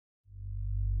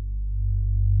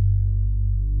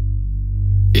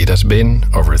It has been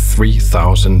over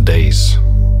 3,000 days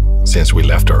since we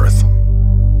left Earth.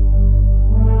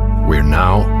 We're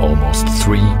now almost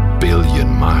 3 billion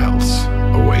miles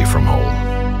away from home.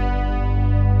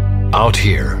 Out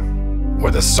here,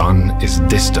 where the sun is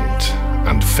distant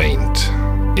and faint,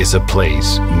 is a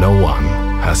place no one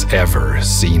has ever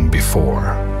seen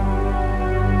before.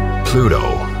 Pluto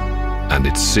and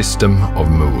its system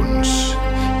of moons,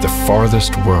 the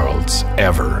farthest worlds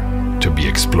ever to be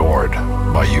explored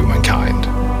by humankind.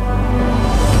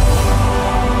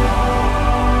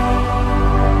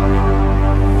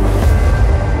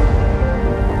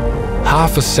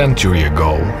 Half a century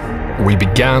ago, we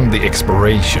began the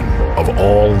exploration of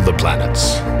all the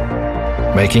planets,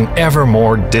 making ever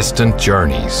more distant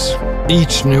journeys.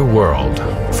 Each new world,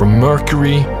 from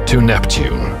Mercury to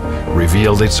Neptune,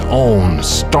 revealed its own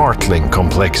startling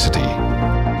complexity,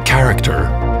 character,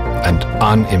 and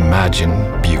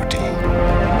unimagined beauty.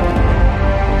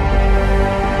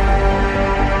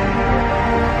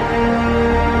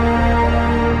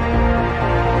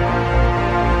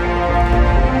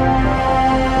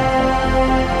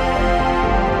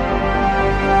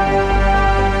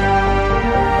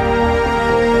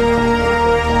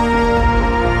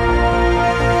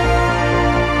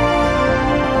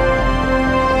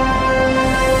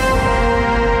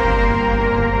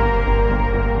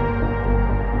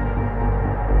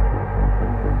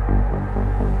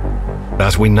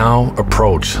 As we now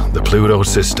approach the Pluto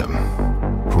system,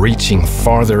 reaching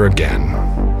farther again,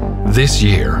 this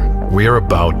year we are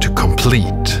about to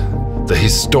complete the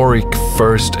historic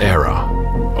first era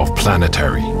of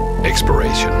planetary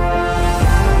exploration.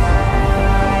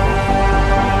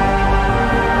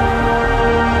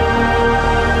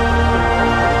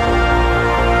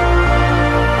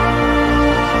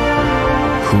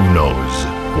 Who knows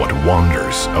what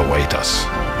wonders await us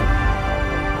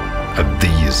at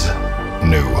these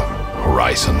new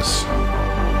horizons.